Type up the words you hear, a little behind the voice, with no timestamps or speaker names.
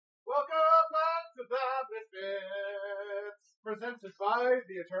Misfits! Presented by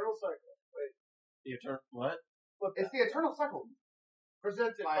the Eternal Cycle. Wait. The Eternal... What? It's the Eternal Cycle.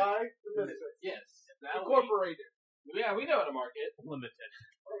 Presented by the Misfits. Yes. Incorporated. Yeah, we know how to market. Limited.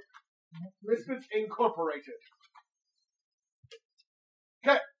 Misfits Incorporated.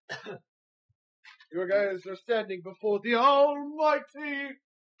 Okay. You guys are standing before the almighty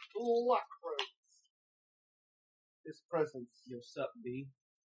Blackroads. His presence. Yo, sup, B?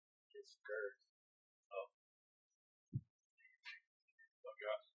 His skirt.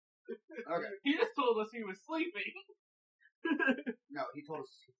 Okay. He just told us he was sleeping. No, he told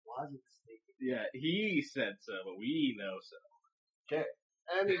us he wasn't sleeping. Yeah, he said so, but we know so. Okay.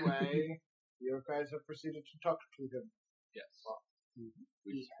 Anyway, you guys have proceeded to talk to him. Yes.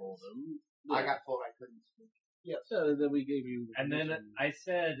 We just told him. I got told I couldn't speak. Yes. So then we gave you... And then I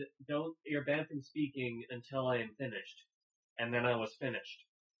said, don't, you're banned from speaking until I am finished. And then I was finished.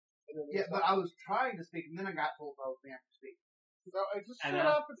 Yeah, but I was trying to speak, and then I got told I was banned from speaking. So I just And, shut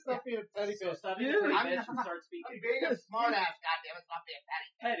up and stop being petty. So stop being Yeah. a I'm bitch not- and start I'm speaking. being a smartass, goddammit, stop being petty.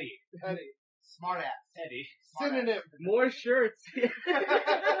 Petty. Petty. Smartass. Petty. Synonym. More shirts.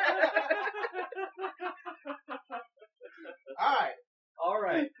 Alright.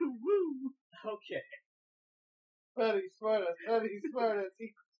 Alright. Okay. Petty, smartass, petty, smartass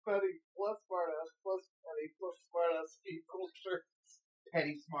equals petty plus smartass plus petty plus smartass equals shirts.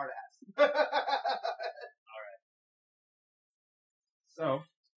 Petty smartass. So,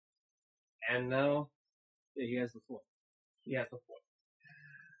 and now Yeah, he has the floor. he has the point.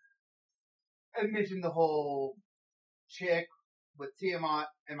 And mentioned the whole chick with Tiamat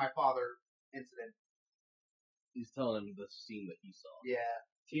and my father incident. He's telling him the scene that he saw. Yeah.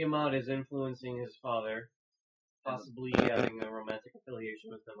 Tiamat is influencing his father, possibly having a romantic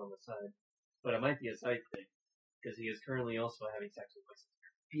affiliation with him on the side. But it might be a side thing, because he is currently also having sex with my sister.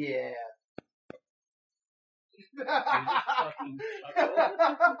 Yeah. fucking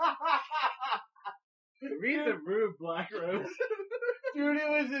Read the room, Black Rose. Dude, it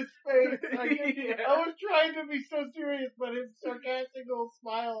was his face. Like, Yeah. I was trying to be so serious, but his sarcastic little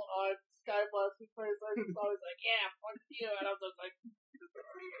smile on Skyblaster's face, I just thought, was like, yeah, fuck you. And I was just like,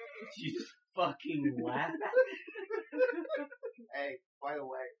 You just fucking laugh. Hey, by the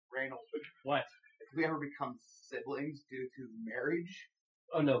way, Reynolds, What? if we ever become siblings due to marriage,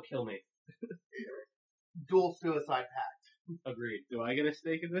 Oh no, kill me. dual suicide pact. Agreed. Do I get a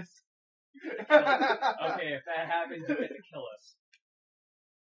stake in this? Okay, if that happens, you get to kill us.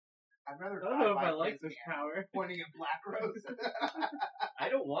 I'd rather I don't die know if by I like his this hand, power. pointing at Black Rose. I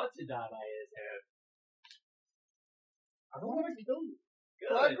don't want to die by his hand. I don't want to kill you.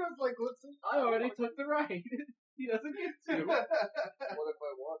 Good. Blackroad's like, listen, I already took the right. He doesn't get to. what if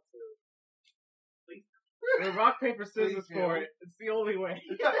I want to? We're rock, paper, scissors Please for do. it. It's the only way.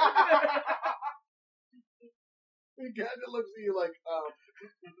 Ganda looks at you like,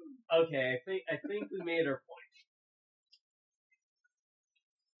 Okay, I think we made our point.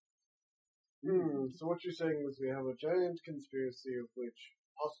 So what you're saying is we have a giant conspiracy of which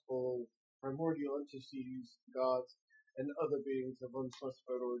possible primordial entities, gods, and other beings of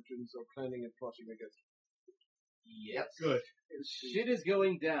unspecified origins are planning and plotting against us. Yep. Good. Shit is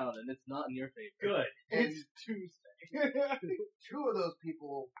going down, and it's not in your favor. Good. It's Tuesday. Two of those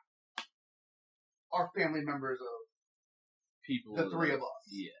people are family members of People. the three of us.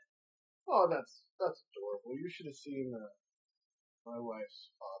 Yeah. Oh, that's adorable. You should have seen my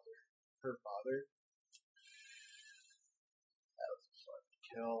wife's father. Her father. That was a fun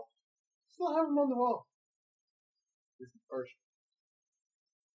kill. Still have him on the wall. He's the first.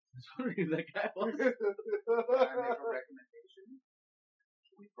 I was wondering who that guy was. Can I make a recommendation?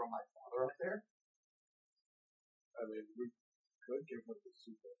 Can we throw my father up there? I mean, we could give him the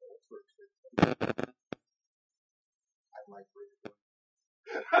Super Bowl for I'd like for you to do it.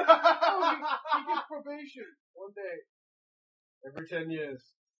 he gets probation one day. Every 10 years.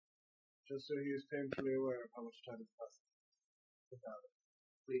 Just so he is painfully aware of how much time has passed without it.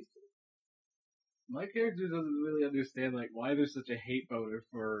 Please do. My character doesn't really understand why there's such a hate voter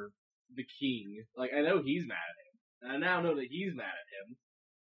for the king. Like, I know he's mad at him. And I now know that he's mad at him.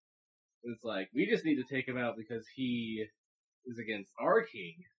 It's like, we just need to take him out because he is against our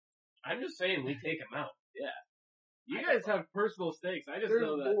king. I'm just saying we take him out. You guys have personal stakes. I just They're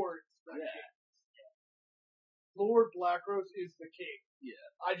know that. lords, not Yeah. kings. Lord Blackrose is the king. Yeah.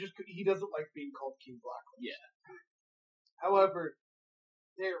 He doesn't like being called King Blackrose. Yeah. However,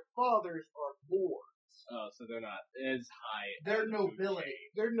 their fathers are lords. Oh, so they're not as high. Their as the food nobility. chain.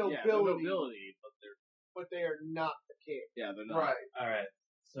 They're Yeah, they're nobility, nobility, but they are not the king. they're not. Right. Alright,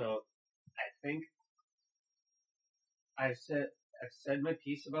 so I think I said I've said my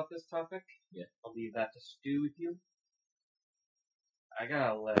piece about this topic. Yeah. I'll leave that to stew with you. I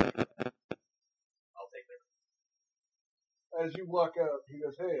gotta let it go. I'll take it. As you walk out, he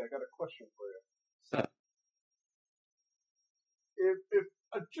goes, "Hey, I got a question for you. So, If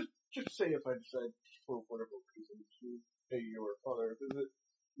just say if I decide for whatever reason to pay your father a visit,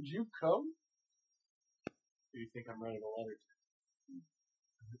 would you come?" who do you think I'm writing a letter to?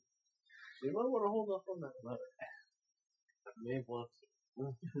 So you might want to hold off on that letter. I may have wanted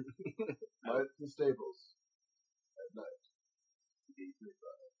to. At the stables at night.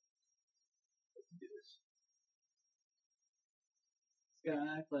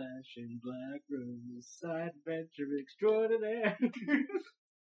 Sky flashing black rose, side adventure extraordinaire.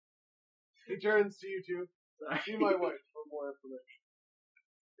 He turns to you two. See my wife for more information.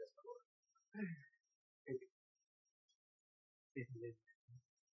 Yes, my lord.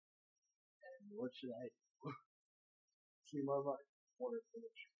 And what should I See my wife. More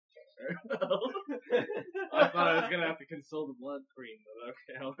information. I thought I was gonna have to console the blood queen, but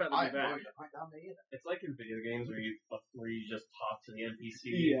okay, I'll rather I do that. It's like in video games where you just talk to the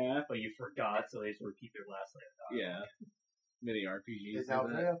NPC, Yeah. but you forgot, so they just repeat their last name. Yeah. Mini RPGs. Is do that.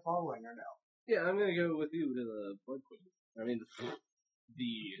 Aldea following or no? Yeah, I'm gonna go with you to the blood queen. I mean, the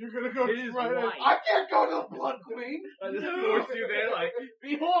You're gonna go his right in. wife. I can't go to the Blood Queen! I just forced you there, like,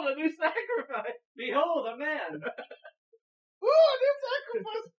 behold a new sacrifice. Behold, a man! Ooh, a new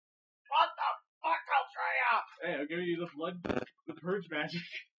sacrifice! What the fuck, Altrea? Hey, I'll give you the blood, the purge magic.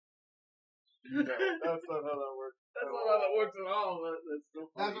 No, that's not how that works. That's not how that works at all, but that's still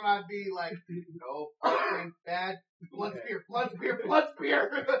That's funny. when I'd be like, no, Blood Queen, bad, blood spear, blood spear, blood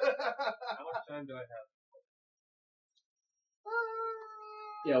spear! How much time do I have?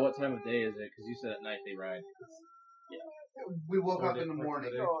 Yeah, what time of day is it? Because you said at night they ride. We woke up in the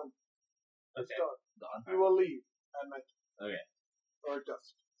morning. Dawn. It's Okay. dawn. You will leave at night. Okay. Or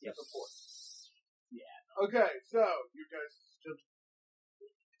dusk. Yes. Before. Yeah. Okay, so you guys just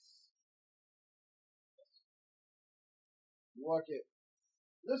walk in.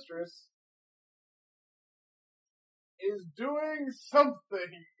 Mistress is doing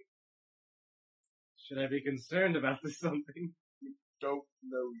something. Should I be concerned about this something? Don't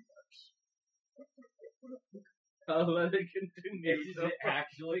know yet. I'll let it continue. Is it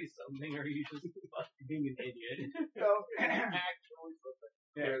actually something, or are you just being an idiot? No, actually something.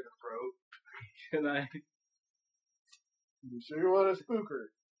 Clear the throat. Can I You sure you want to spook her?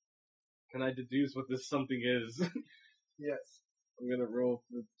 can I deduce what this something is? Yes. I'm gonna roll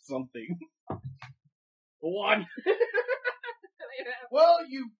for something. 1. Well,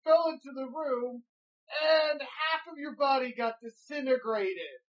 you fell into the room, and half of your body got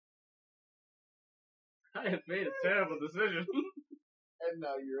disintegrated. I have made a terrible decision. And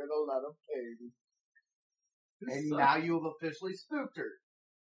now you're in a lot of pain. And now you've officially spooked her.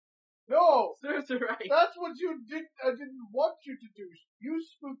 No! Serves her right. That's what you did. I didn't want you to do. You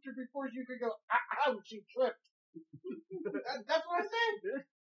spooked her before you could go, ow, she tripped. That's what I said.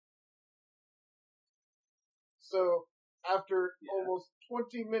 So, after almost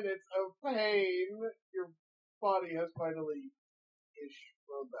 20 minutes of pain, your body has finally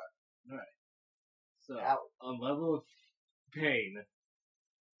grown back. So, Ow. on level of pain,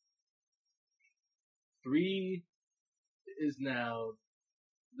 3 is now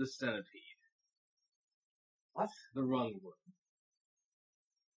the centipede. What? The rung worm.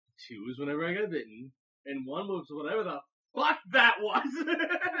 2 is whenever I get bitten, and 1 moves whatever the fuck that was!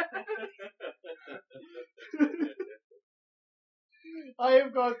 I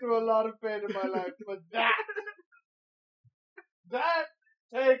have gone through a lot of pain in my life, but that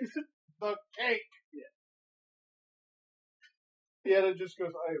takes the cake. Deanna just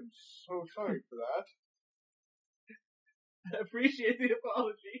goes, I am so sorry for that. I appreciate the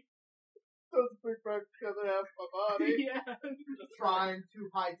apology. Doesn't bring back the other half of my body. Yeah. Trying to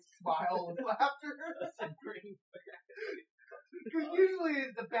hide smile and laughter. Because usually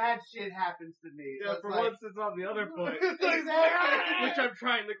the bad shit happens to me. Yeah, It's for like, once it's on the other foot. Exactly. Which I'm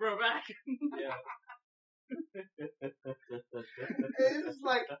trying to grow back. Yeah. It's just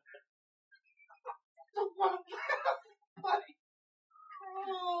like, I don't want to laugh, buddy.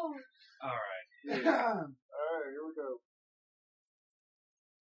 Oh. Alright. Alright, here we go.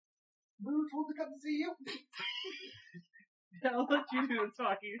 We were told to come see you. I'll let you do the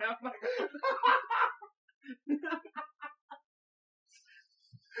talking. Have my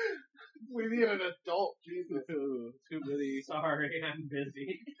We need an adult, Jesus. Ooh, too many. Sorry, I'm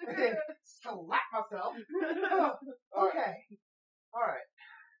busy. Slap myself. Okay. Alright.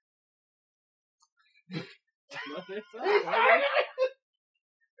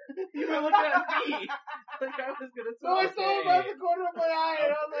 You were looking at me. Like I was gonna No, I talk. saw him out the corner of my eye,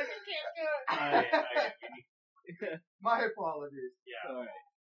 and I was like, I can't do it. My apologies. Alright.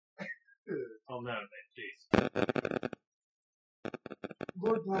 I'm out of it, jeez.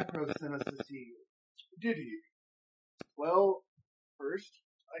 Lord Blackrose sent us to see you. Did he? Well, first,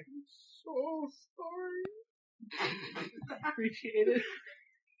 I'm so sorry. Appreciate it.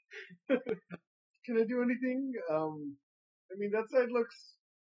 Can I do anything? I mean, that side looks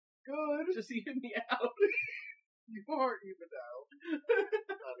good. Just even me out. You are even out.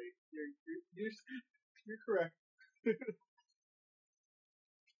 Honey, you're correct.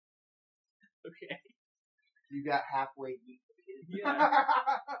 Okay. You got halfway eaten. Yeah.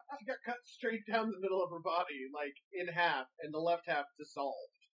 She got cut straight down the middle of her body, like in half, and the left half dissolved.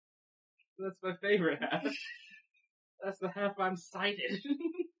 That's my favorite half. That's the half I'm sighted.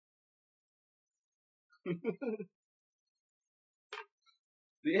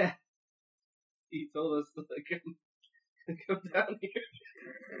 Yeah. He told us to come down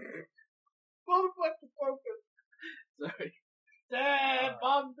here. Pull the butt to focus. Sorry. Dad,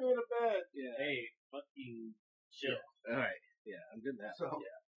 Mom's doing a bed. Yeah. Hey, fucking chill. Alright. Yeah, I'm good now. So,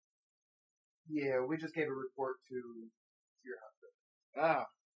 yeah, we just gave a report to your husband. Ah,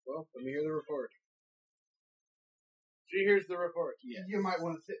 well, let me hear the report. She hears the report. Yes. You might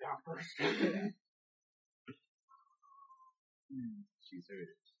want to sit down first. She's heard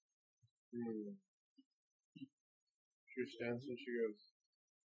it. She stands and she goes,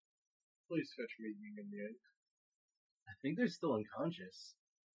 please fetch me Ying and Yang. I think they're still unconscious.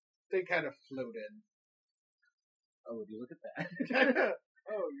 They kind of float in. Oh, would you look at that?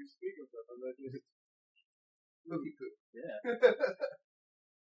 Oh, you speak of them, and that just... Cookie coo. Yeah.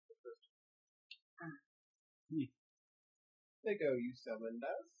 They go, you summoned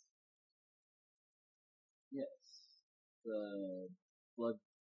us? Yes. The blood,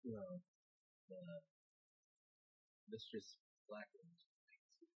 the Mistress Blackwood.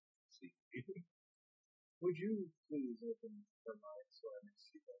 See. Would you please open her mind so I may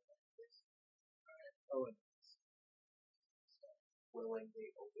see that place? Alright. Oh, and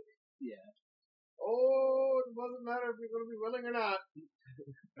willingly open it. Yeah. Oh, it doesn't matter if you're going to be willing or not.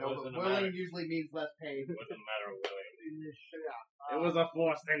 No, but willing usually means less pain. It doesn't matter willing. It was a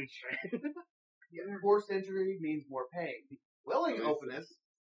forced entry. Yeah, forced injury means more pain. Willing Oh, openness,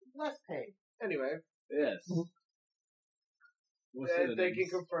 less pain. Anyway, Yes. What's and they can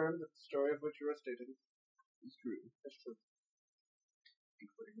synonyms? confirm that the story of which you are stating It's true. is true.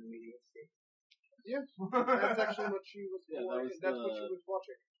 Including the media state. Yeah, that's actually what she was. Yeah, that's what she was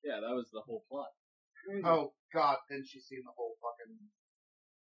watching. Yeah, that was the whole plot. Oh god, then she's seen the whole fucking...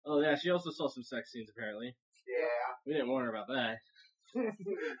 Oh yeah, she also saw some sex scenes apparently. Yeah. We didn't warn her about that.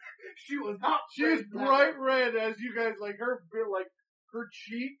 She was not... She was bright red, as you guys like her. Like her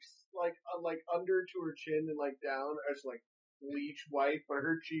cheeks, like under to her chin and like down, as like bleach white, but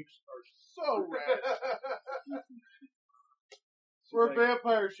her cheeks are so red. For a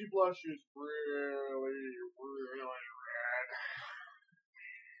vampire, she blushes really, really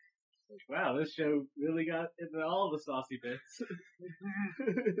red. Wow, this show really got into all the saucy bits.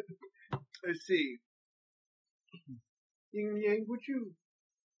 I see. Yin Yang, would you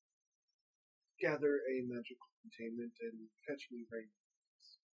gather a magical containment and fetch me rain?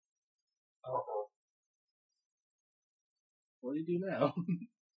 Uh-oh. What do you do now?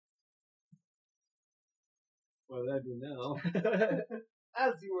 What did I do now?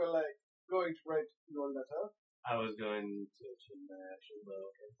 As you were like going to write your letter. I was going to Shimbo.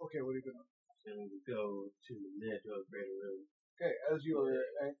 Okay, what are you gonna? And go to the mid of Greater Room. Okay, as you were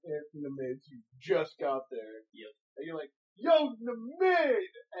in the mids, you just got there. Yep. And you're like, yo, the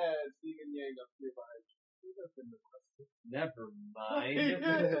mid! As Yin and Yang up nearby. You have been requested. Never mind.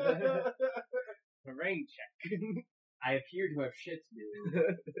 A rain check. I appear to have shit to do.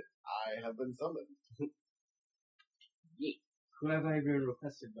 I have been summoned. Who have I been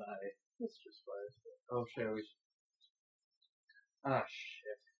requested by? Mistress Firestone. Oh, shit. Ah,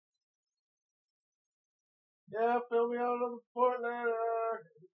 shit. Yeah, fill me out of the report later.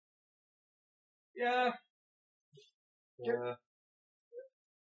 Yeah. Yep. Yeah.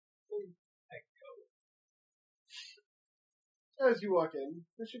 As you walk in,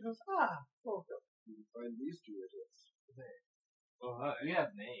 she goes, welcome. You find these two idiots. Oh, we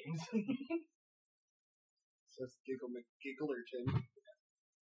have names. Says Giggle McGigglerton.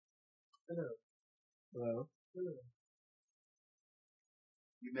 Hello. Hello. Hello.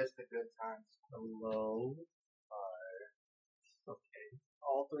 You missed the good times. Hello.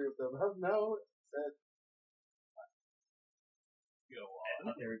 All three of them have now said, Go on. I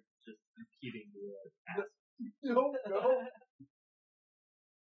thought they were just repeating the no.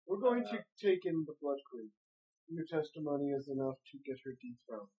 We're going to take in the Blood Queen. Your testimony is enough to get her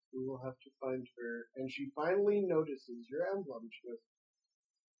dethroned. We will have to find her, and she finally notices your emblem. She goes,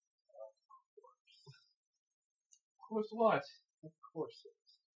 Of course, what? of course it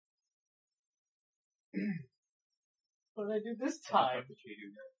is. What did I do this time?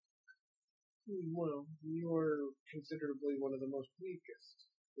 Well, you are considerably one of the most weakest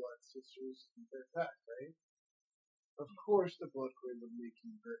Blood Sisters in their pack, right? Of course the Blood Queen would make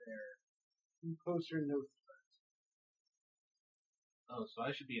you her heir. You pose her no threat. Oh, so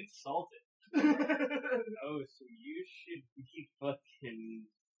I should be insulted. Oh, so you should be fucking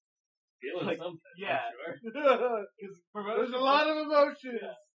Feeling Like, something, yeah. I'm sure. There's a lot of emotions.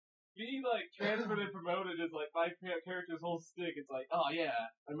 Yeah. Being, like, transferred and promoted is, like, my character's whole stick. It's like, oh, yeah,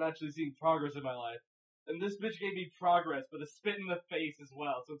 I'm actually seeing progress in my life. And this bitch gave me progress, but a spit in the face as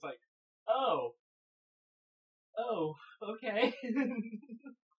well. So it's like, oh, okay.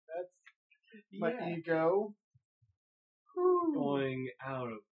 That's my Yeah. ego. going out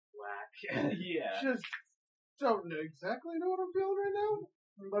of whack. Yeah. Just don't know exactly know what I'm feeling right now,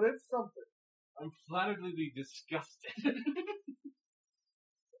 but it's something. I'm flatteredly disgusted.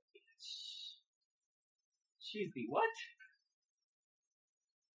 She's the what?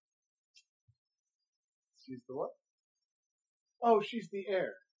 She's the what? Oh, she's the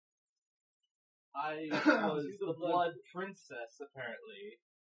heir. I was She's the the blood princess, apparently,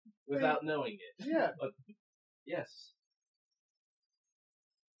 without knowing it. Yeah. Yes.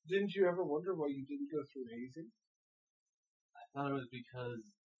 Didn't you ever wonder why you didn't go through hazing? I thought it was because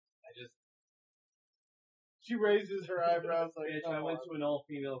She raises her eyebrows like, Bitch, come I went on. to an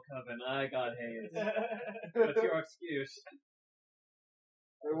all-female coven. I got hazed. What's your excuse?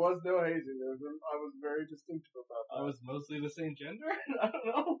 There was no hazing. I was very distinctive about that. I was mostly the same gender? I don't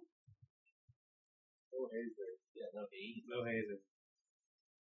know. No hazing. Yeah, no hate. No hazing.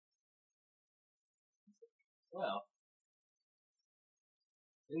 Well.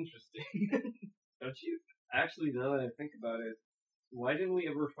 Interesting. Don't you? Actually, now that I think about it, why didn't we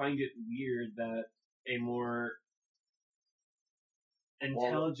ever find it weird that a more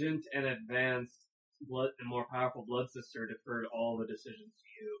intelligent and advanced and more powerful blood sister deferred all the decisions to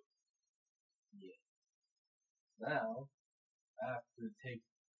you? Now, I have to take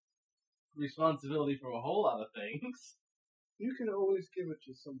responsibility for a whole lot of things. You can always give it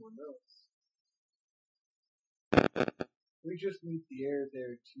to someone else. We just need the heir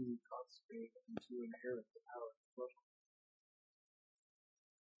there to consummate and to inherit the power of the blood.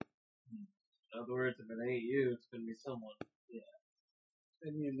 In other words, if it ain't you, it's gonna be someone.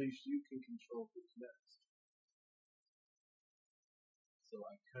 And at least you can control who's next. So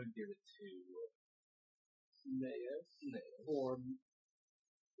I could give it to Neas. Neas. Or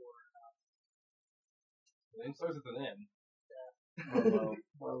The name starts with an N. Marlowe.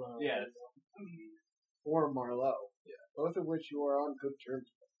 Marlowe. Yes. Or Marlowe. Yeah. Both of which you are on good terms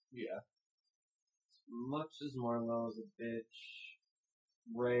with. Yeah. As much as Marlowe is a bitch,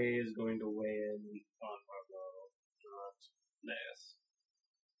 Ray is going to weigh in on Marlowe, not Neas.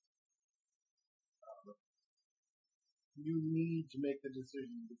 You need to make the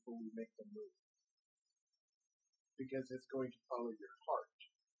decision before we make the move. Because it's going to follow your heart.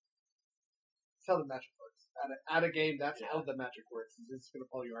 That's how the magic works. At a game, that's how the magic works. Is it's going to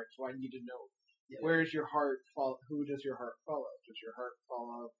follow your heart. So I need to know. Yeah. Where is your heart follow? Who does your heart follow? Does your heart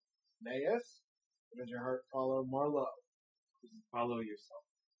follow Neas? Or does your heart follow Marlowe? Follow yourself.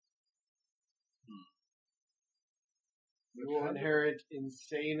 You will inherit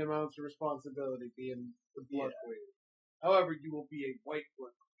insane amounts of responsibility being the Blood Queen. However, you will be a white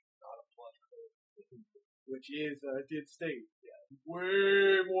Blood Queen, not a Blood Queen. Which is, I did state,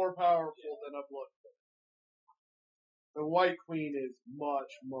 way more powerful than a Blood Queen. The White Queen is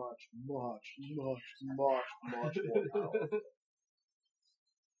much, much, much, much, much, much more powerful.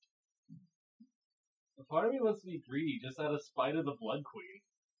 A part of me wants to be greedy just out of spite of the Blood Queen.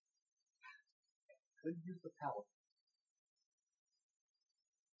 Could use the power.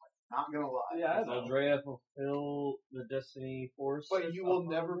 Not gonna lie. Yeah, I Does know. Andrea fulfill the Destiny Force? But you will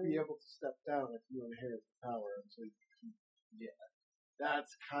never be able to step down if you inherit the power until you keep.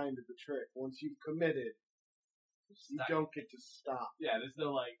 That's kind of the trick. Once you've committed, you don't get to stop. Yeah, there's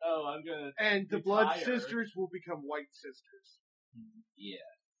no like, oh, I'm gonna. And the Blood Retire. Sisters will become White Sisters. Yeah.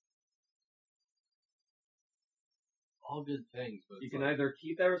 All good things, but You it's can like, either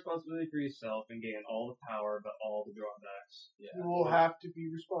keep that responsibility for yourself and gain all the power but all the drawbacks, yeah. You will have to be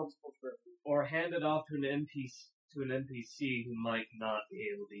responsible for everything. or hand it off to an NPC who might not be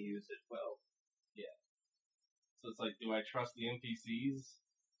able to use it well. So it's like, do I trust the NPCs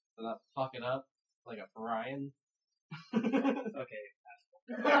to not fuck it up like a Brian? Okay.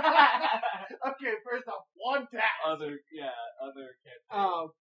 Okay, first off, one task. Other campaign.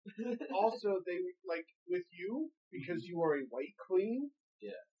 Also, they like with you because you are a white queen.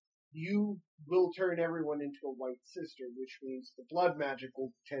 Yeah. You will turn everyone into a white sister, which means the blood magic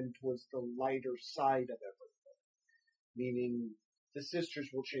will tend towards the lighter side of everything. Meaning, the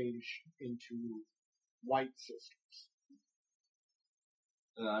sisters will change into white sisters.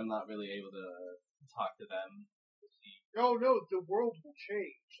 And I'm not really able to talk to them. Oh no, the world will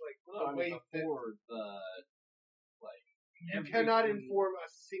change. Like the way that before the you cannot inform a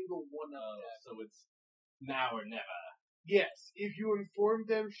single one of them. So it's now or never. Yes, if you inform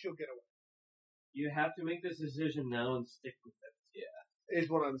them, she'll get away. You have to make this decision now and stick with it. Is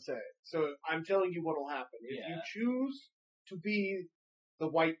what I'm saying. So I'm telling you what'll happen. If you choose to be the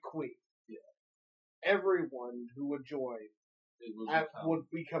White Queen, everyone who would join would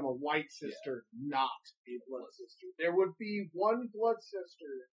become a white sister, not a blood sister. There would be one blood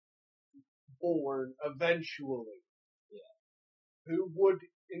sister born eventually, who would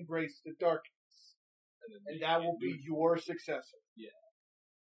embrace the darkness, and that will be your successor.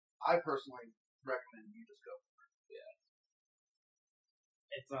 I personally recommend you just go.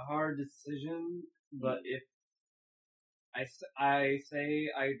 It's a hard decision, but if I say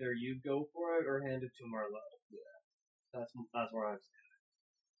either you go for it or hand it to Marlowe. That's where I'm standing.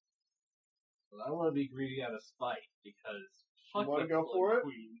 Well, I want to be greedy out of spite because You want to go for it?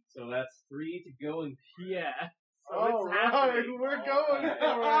 Queen. So that's 3 to go and So All it's right, happening. we're going right.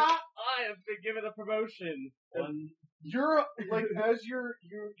 for it. I have been given a promotion. You're like as you're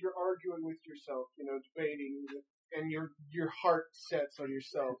arguing with yourself, debating, and your heart sets on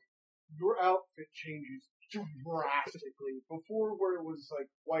yourself. Your outfit changes drastically. Before, where it was like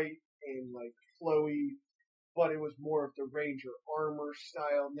white and like flowy, but it was more of the ranger armor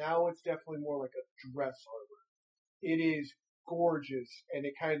style. Now it's definitely more like a dress armor. It is gorgeous, and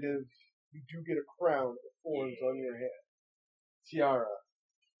it kind of you do get a crown of thorns on your head, tiara.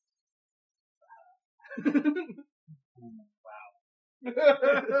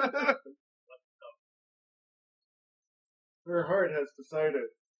 Her heart has decided.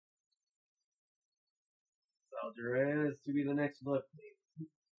 Saldra is to be the next blood queen.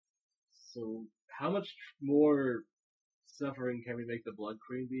 So, how much more suffering can we make the Blood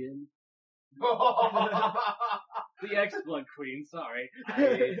Queen be in? The ex-Blood Queen, sorry.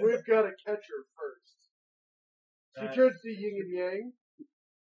 We've got to catch her first. She turns to Yin and Yang.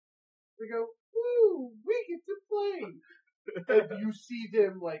 We go, woo, we get to play. And you see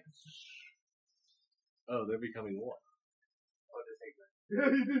them like, Oh, they're becoming one.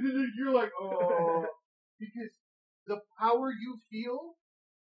 you're like, oh, because the power you feel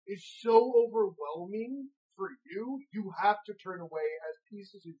is so overwhelming for you, you have to turn away as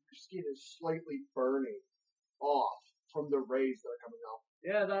pieces of your skin is slightly burning off from the rays that are coming off.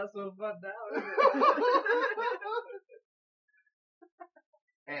 Yeah, that's so fun now, isn't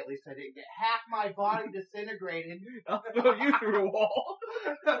Hey, at least I didn't get half my body disintegrated. I'll throw you through a wall.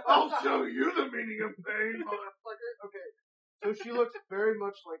 I'll show you the meaning of pain, motherfucker. Okay, so she looks very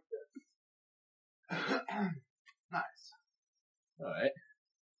much like this. Nice. Alright.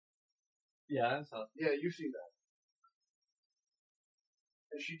 Yeah, that's how. Yeah, you see that.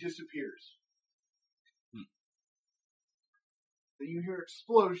 And she disappears. Then you hear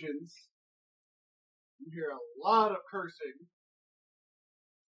explosions. You hear a lot of cursing.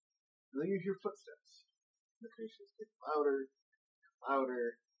 And then you hear footsteps. The cursings get louder,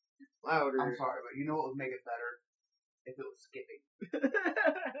 louder, louder. I'm sorry, but you know what would make it better? If it was skipping.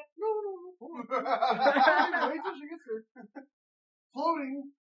 No. Wait till she gets there.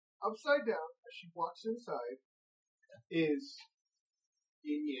 Floating upside down as she walks inside is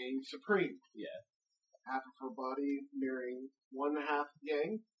Yin Yang Supreme. Yeah. Half of her body mirroring one half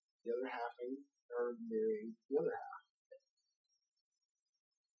Yang, the other half mirroring the other half.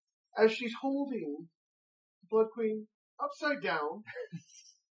 As she's holding the Blood Queen upside down,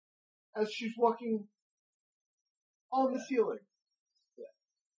 as she's walking on the ceiling.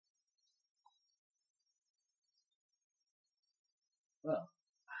 Well.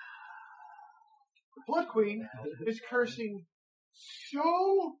 The Blood Queen is cursing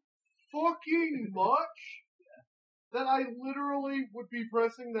so fucking much that I literally would be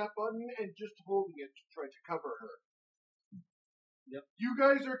pressing that button and just holding it to try to cover her. Yep. You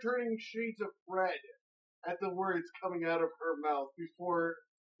guys are turning shades of red at the words coming out of her mouth before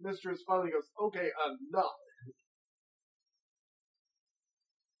Mistress finally goes, okay, enough.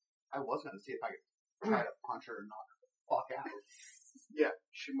 I was gonna see if I could try to punch her and knock her the fuck out. Yeah,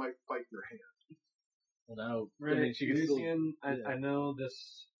 she might bite your hand. Well, now, Right, I mean, she can still... Lucian, yeah. I know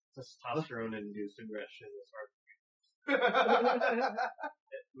this testosterone-induced aggression is hard.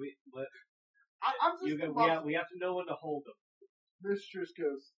 I'm just the muscle. we have to know when to hold them. Mistress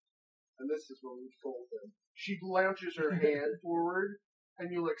goes, and this is what we told them. She launches her hand forward,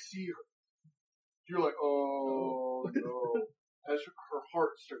 and you see her. You're like, oh no. As her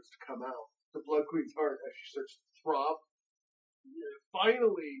heart starts to come out, the Blood Queen's heart, as she starts to throb.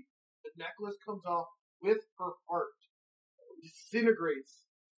 Finally, the necklace comes off with her heart. It disintegrates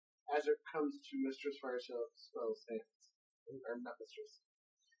as it comes to Mistress Firespell's hands. Or not Mistress.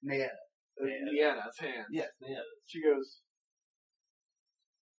 Niana's hands. Yes, yeah. She goes,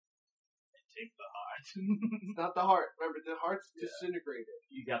 Take the heart. it's not the heart. Remember, the heart's disintegrated.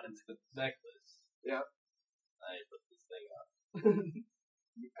 You got into the necklace. Yep. I put this thing up.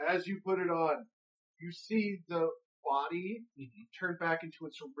 As you put it on, you see the body turn back into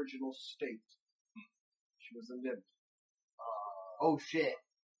its original state. She was a nymph. Oh shit.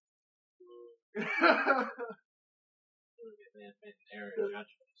 Error judgment.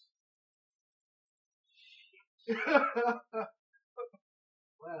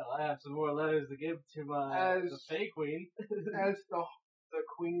 Well, I have some more letters to give to the Fey Queen. As the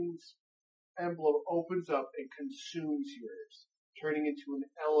Queen's emblem opens up and consumes yours, turning into an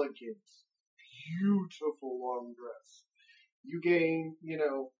elegant, beautiful long dress. You gain,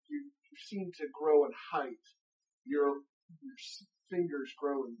 you seem to grow in height. Your fingers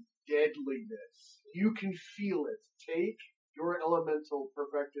grow in deadliness. You can feel it. Take your elemental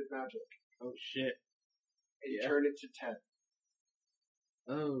perfected magic. Oh shit. And turn it to 10.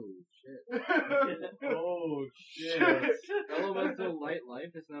 Oh shit. Oh shit. Elemental light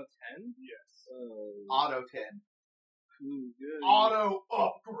life is now 10? Yes. Auto 10. Ooh, good. Auto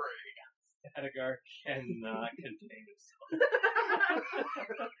upgrade. Edgar cannot contain himself.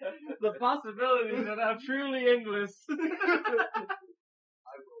 The possibilities are now truly endless.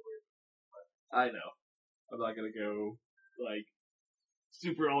 I know. I'm not gonna go,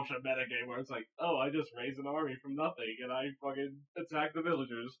 super ultra meta game where it's like, oh, I just raise an army from nothing and I fucking attack the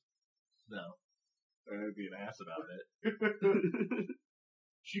villagers. No. I'd be an ass about it.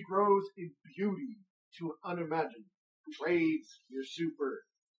 She grows in beauty to unimagined. Raise your super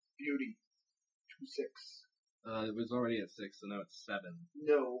beauty to 6. It was already at 6, so now it's 7.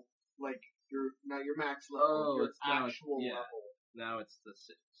 No, not your max level. Your it's now, actual level now it's the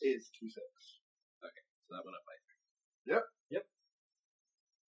 6. is 2 6. Okay, so that went up by 3. Yep.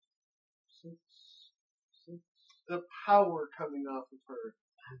 6. The power coming off of her.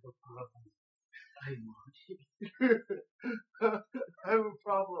 I want you. I have a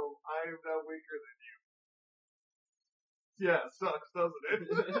problem. I am now weaker than you. Yeah, it sucks, doesn't it?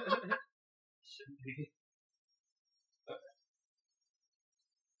 Should be.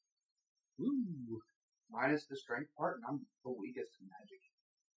 Ooh. Minus the strength part, and I'm the weakest in magic.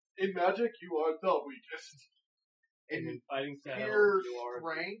 In magic, you are the weakest. In fighting style, pure you are.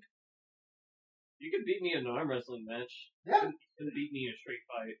 strength, You can beat me in an arm wrestling match. Yeah. You can beat me in a straight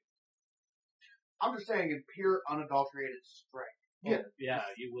fight. I'm just saying in pure unadulterated strength. Yeah. Yeah,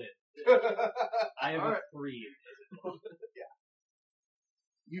 you win. I have Alright. a 3 in physical.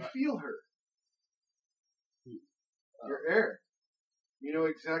 You feel her. Your heir. You know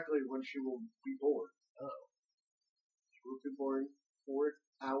exactly when she will be born. Oh. She will be born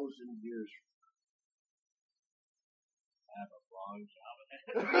 4,000 years I have a long job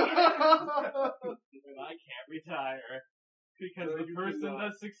ahead. from And I can't retire. Because No, the you person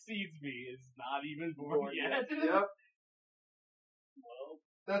cannot. that succeeds me is not even born yet. Yep. Well,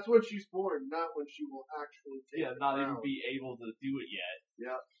 That's when she's born, not when she will actually take yeah, the not even crown. be able to do it yet.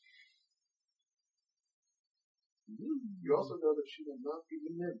 Yep. You also know that she will not be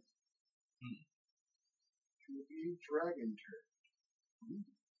the nymph. She will be a dragon turned.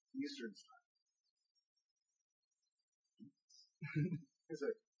 Eastern style. It's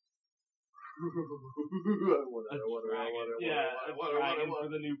like, I want it. A dragon for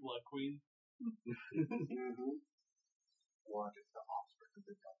the new Blood Queen. Want is the offspring of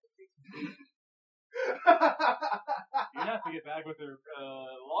the You have to get back with her a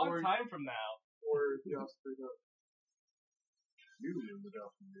long Or- time from now. Or the offspring of you in the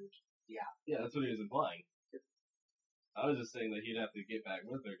Dolphin Age. Yeah, that's what he was implying. I was just saying that he'd have to get back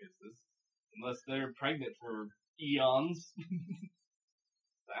with her because unless they're pregnant for eons,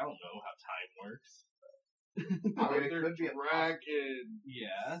 I don't know how time works. I mean, it could be a dragon.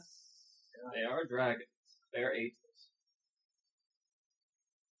 Yes. They are dragons. They're ageless.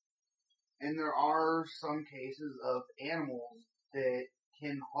 And there are some cases of animals that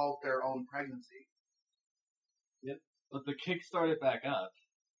can halt their own pregnancy. But the kickstart it back up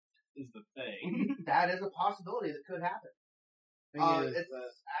is the thing. That is a possibility that could happen. Thing is, It's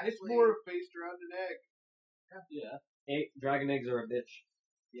It's actually more based around an egg. yeah. Dragon eggs are a bitch.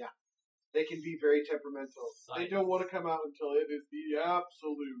 They can be very temperamental. They don't want to come out until it is the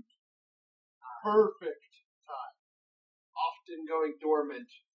absolute perfect time. Often going dormant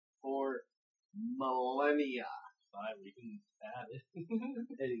for millennia. Fine, we can add it.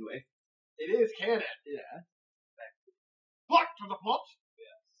 Anyway. It is canon. Yeah. Plot to the plot.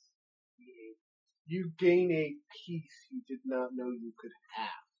 Yes. You gain a piece you did not know you could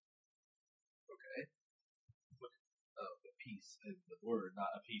have. Okay. Oh, a piece is the word, not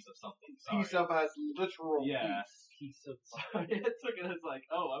a piece of something. Sorry. Piece of as literal piece of. Sorry, it took it as like,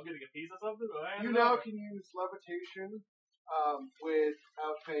 oh, I'm getting a piece of something. piece. You now can use levitation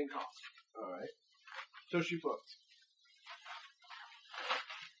without paying cost. All right. So she floats.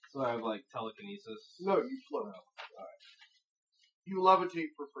 So I have like telekinesis. No, you float. Alright. You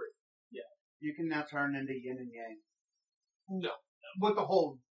levitate for free. You can now turn into yin and yang. No. With the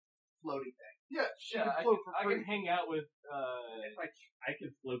whole floaty thing. Yeah, she Yeah, can float for I free. can hang out with. I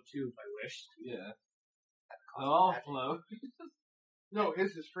could float too if I wished. Yeah. I'll float. No,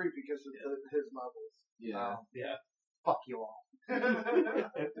 his is free because of his levels. Yeah. Yeah. Fuck you all.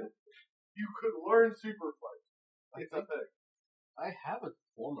 You could learn super flight. It's a thing. I have a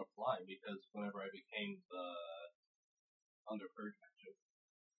form of flying because whenever I became the under purge magic.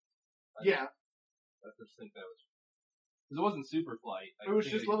 Yeah, I just think that was because it wasn't super flight. it was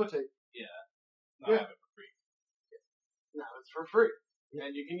just levitate. No, Yeah. I have it for free. Now it's for free,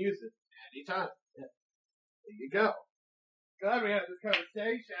 and you can use it anytime. Yeah. There you go. Glad we had this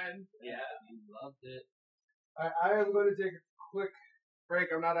conversation. Yeah, you loved it. I am going to take a quick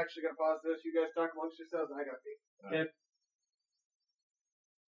break. I'm not actually going to pause this. You guys talk amongst yourselves, and I got to pee. Yep.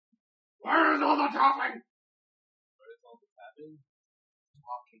 Where is all the talking? What is all this happening?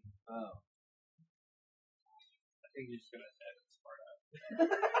 Talking. Oh. I think you're just gonna edit this part out.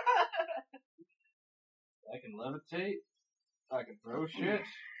 I can levitate. I can throw shit.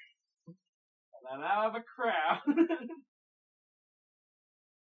 And then I have a crowd.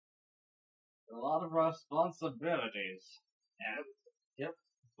 A lot of responsibilities. Yep.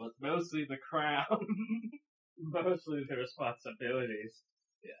 But mostly the crown. Mostly the responsibilities.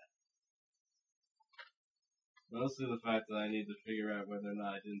 Mostly the fact that I need to figure out whether or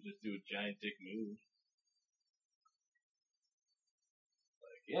not I didn't just do a giant dick move.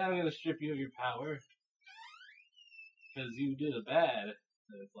 Like, yeah, I'm gonna strip you of your power. Because you did it bad.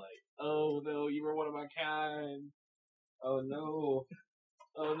 And it's like, oh no, you were one of my kind. Oh no.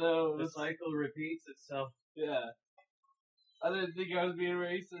 Oh no. The cycle repeats itself. Yeah. I didn't think I was being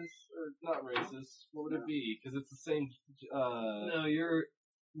racist. Or not racist. What would it be? Because it's the same, No,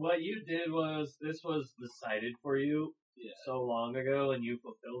 what you did was, this was decided for you so long ago, and you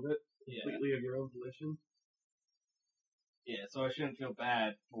fulfilled it completely of your own volition. Yeah, so I shouldn't feel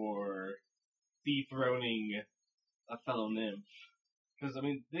bad for dethroning a fellow nymph. Because, I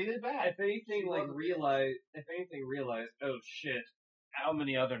mean, they did bad. If anything, realize, oh shit, how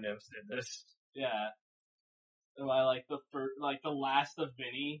many other nymphs did this? Yeah. Am I like the last of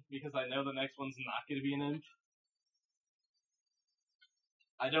Vinny? Because I know the next one's not going to be a nymph.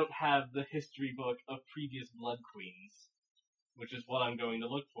 I don't have the history book of previous Blood Queens, which is what I'm going to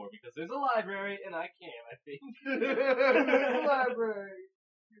look for, because there's a library, and I can, I think. Library.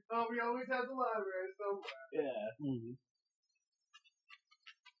 You thought we always had the library somewhere. Yeah. Mm-hmm.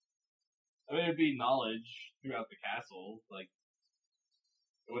 I mean, it'd be knowledge throughout the castle, like,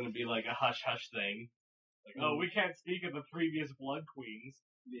 it wouldn't be like a hush-hush thing. Like, oh, we can't speak of the previous Blood Queens.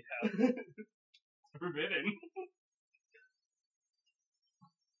 Yeah. It's forbidden.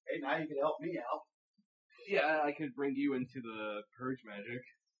 Hey, now you can help me out. Yeah, I could bring you into the purge magic.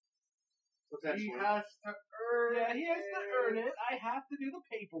 He has to earn it. Yeah, he has to earn it. I have to do the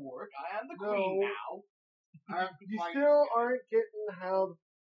paperwork. I am the queen now. You still aren't getting how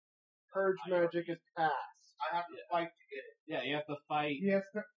purge magic is passed. I have to fight to get it. Yeah, you have to fight. He has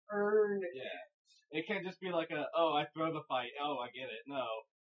to earn it. Yeah. It can't just be like I throw the fight. Oh, I get it. No.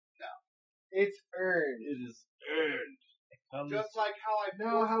 It's earned. It is earned. Just like how I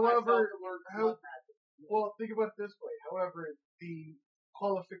No, forced however, myself to learn blood magic. well, think about it this way. However, the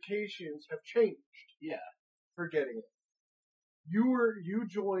qualifications have changed. Yeah. For getting it. You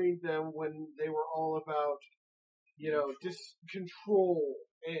joined them when they were all about, control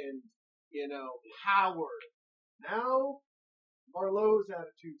and, power. Now, Marlowe's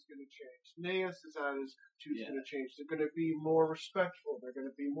attitude's gonna change. Naeus' attitude's gonna change. They're gonna be more respectful. They're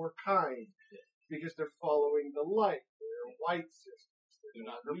gonna be more kind. Because they're following the light. They're white sisters. They're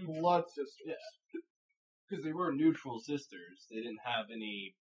not their blood sisters. Yeah. Because they were neutral sisters. They didn't have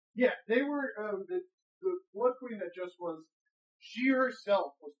any... Yeah, they were, the Blood Queen that just was, she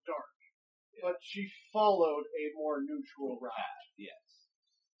herself was dark. But she followed a more neutral route. Yes.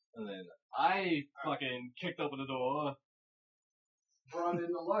 And then I fucking kicked open the door. Brought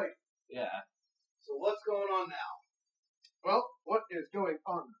in the light. Yeah. So what's going on now? Well, what is going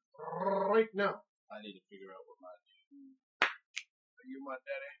on right now? I need to figure out what my... Are you my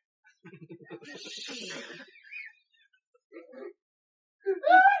daddy?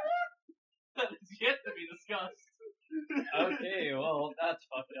 That is yet to be discussed. Okay, well, that's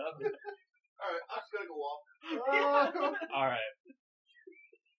fucked up. Alright, I'm just gonna go off. Alright.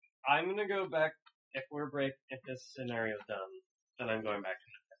 I'm gonna go back, if this scenario's done, then I'm going back.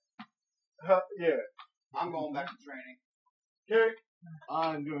 Yeah. I'm going back to training. Okay.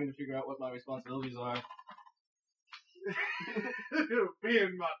 I'm going to figure out what my responsibilities are.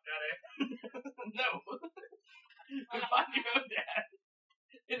 Being my daddy. No. You find your own dad.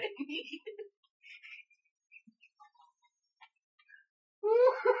 It ain't me.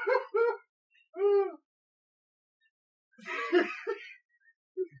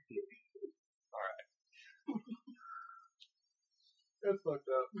 That's fucked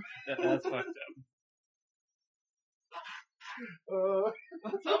up. That's fucked up.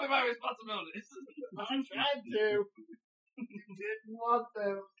 Tell me my responsibilities. I tried to. Didn't want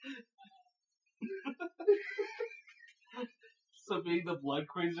them. So being the Blood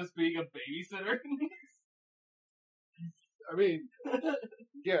Queen's just being a babysitter? I mean,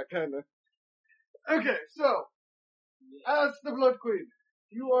 yeah, kinda. Okay, so, as the Blood Queen,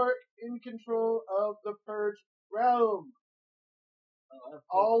 you are in control of the Purge realm.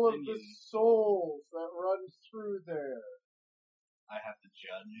 All of the souls that run through there. I have to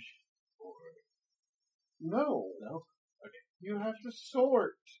judge. Or... No. No? Okay. You have to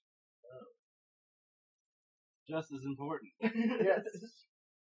sort. Just as important. Yes.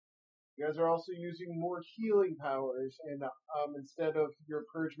 You guys are also using more healing powers, and instead of your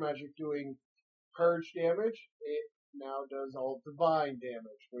purge magic doing purge damage, it now does all divine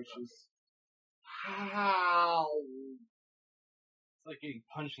damage, which is how It's like getting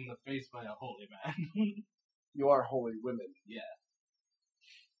punched in the face by a holy man. you are holy women. Yeah.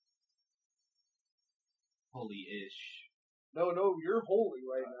 Holy-ish. No, you're holy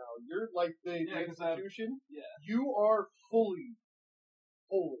right now. You're like the institution. Yeah. You are fully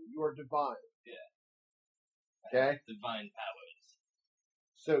holy. You are divine. Okay? Divine powers.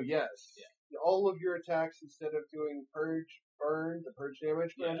 So yes, all of your attacks, instead of doing purge, burn, the purge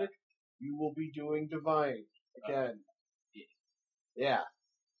damage magic, you will be doing divine again. Yeah.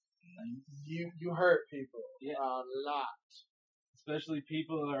 You hurt people a lot. Especially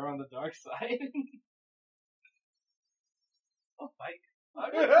people that are on the dark side. Oh, Mike.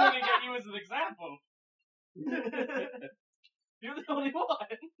 I'm just going to get you as an example. You're the only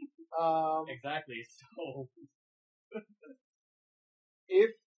one. Exactly, so...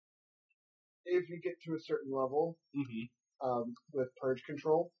 If you get to a certain level, with purge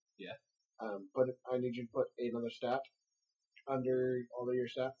control, but I need you to put another stat under all of your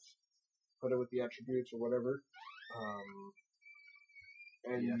stats. Put it with the attributes or whatever.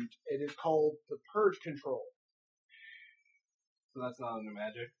 And it is called the purge control. So that's not under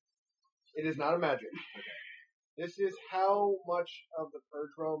magic? It is not a magic. Okay. This is how much of the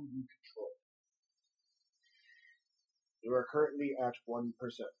purge realm you control. You are currently at 1%.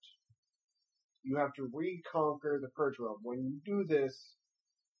 You have to reconquer the purge realm. When you do this,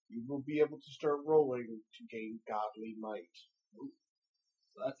 you will be able to start rolling to gain godly might. Ooh.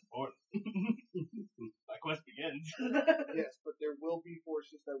 So that's important. My quest begins. Yes, but there will be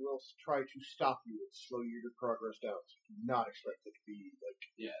forces that will try to stop you and slow your progress down. So do not expect it to be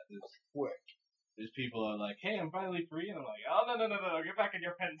quick. There's people that are like, hey, I'm finally free, and I'm like, oh, no, get back in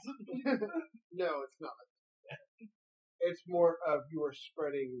your pens. No, it's not. It's more of you are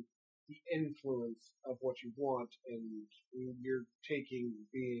spreading the influence of what you want, and you're taking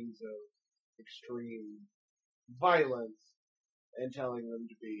beings of extreme violence and telling them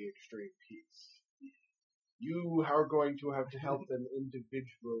to be extreme peace. You are going to have to help them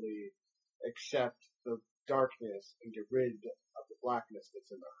individually accept the darkness and get rid of the blackness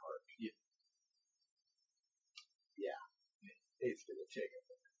that's in their heart. Yeah. It's gonna take a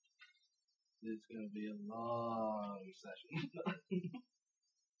minute. It's gonna be a long session.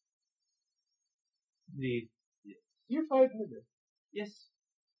 Indeed. You're 5 minutes. Yes.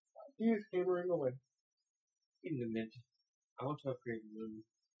 He is hammering away. In a minute. I want to upgrade the room.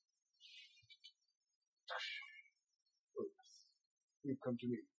 You've come to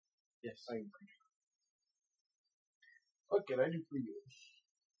me. Yes. I am pretty. What can I do for you?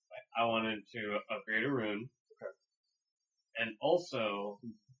 I wanted to upgrade a rune. Okay. And also, I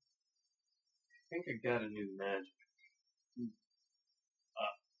think I got a new magic.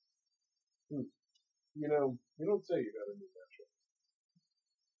 You know, you don't say you got a new magic.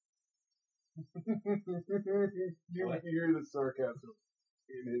 You What? hear the sarcasm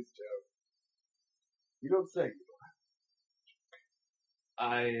in his tone. You don't say.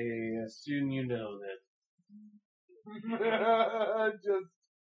 I assume you know that.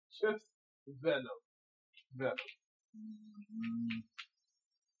 just venom.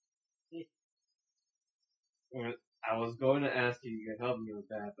 I was going to ask you to help me with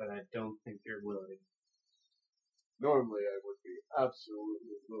that, but I don't think you're willing. Normally I would be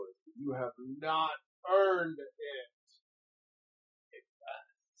absolutely willing. You have not earned it.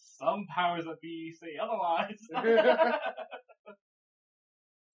 Some powers that be say otherwise.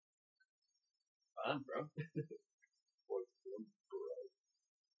 Fun, bro.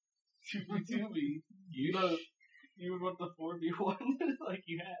 To me, you would want the 4v1 like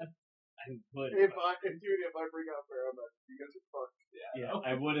you had. I would. If I bring out Paramount, you guys are fucked. Yeah,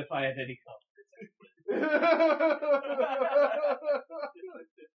 I would if I had any confidence,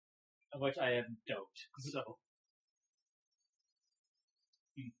 which I don't. So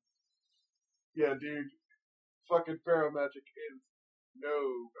Yeah, dude. Fucking Pharaoh magic is no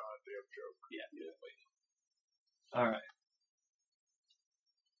goddamn joke. all right.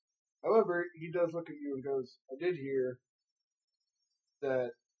 However, he does look at you and goes, I did hear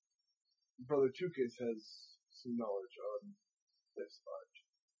that Brother Tukis has some knowledge on this art.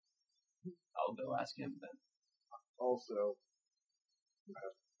 I'll go ask him then. Also, you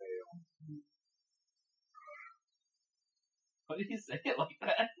have mail. Why did you say it like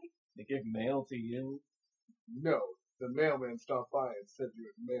that? They give mail to you. No, the mailman stopped by and said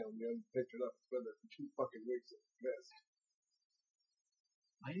you had mailed me and picked it up. It's been there for 2 fucking weeks and missed.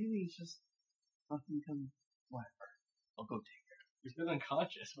 Why didn't he just fucking come? Whatever. I'll go take He's been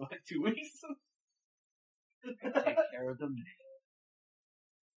unconscious for like 2 weeks. care of them.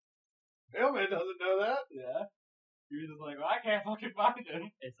 Mailman doesn't know that. Yeah. You're just like, well, I can't fucking find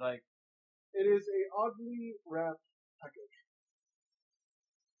him. It's like, It is a oddly wrapped package.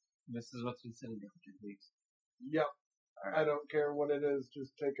 this is what's been sitting there for 2 weeks. Yep. Alright. I don't care what it is,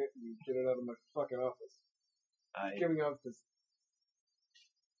 just take it and get it out of my fucking office. It's giving off this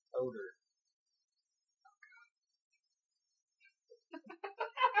odor.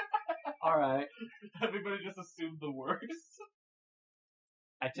 Alright. Everybody just assumed the worst.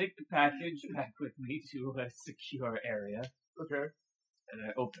 I take the package back with me to a secure area, Okay. and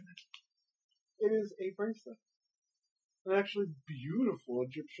I open it. It is a bracelet. An actually beautiful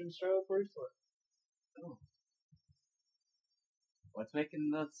Egyptian style bracelet. What's making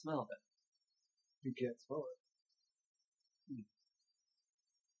the smell of it? You can't smell it.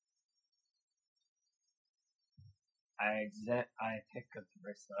 I pick up the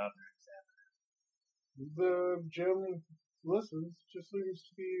bracelet up and examine The gem listens, just seems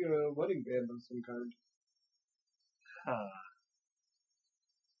to be a wedding band of some kind. it.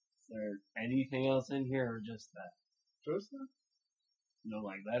 Is there anything else in here, or just that? Just that? No,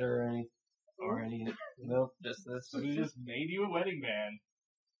 like letter or any, or any? Nope, just this. We just made you a wedding band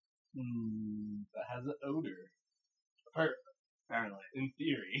That that has an odor, apparently. in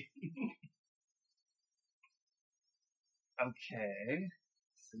theory. Okay.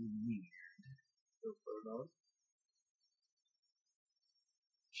 So weird. Go put it on.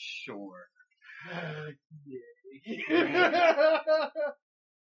 Sure.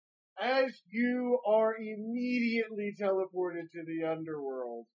 As you are immediately teleported to the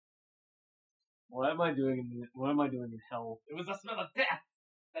underworld. What am I doing in hell? It was the smell of death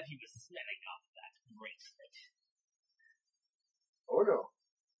that he was smelling off that bracelet. Oh no.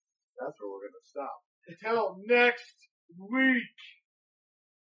 That's where we're gonna stop. Until next week.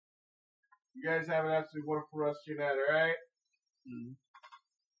 You guys have an absolutely wonderful rest of your night, alright?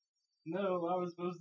 No, I was supposed to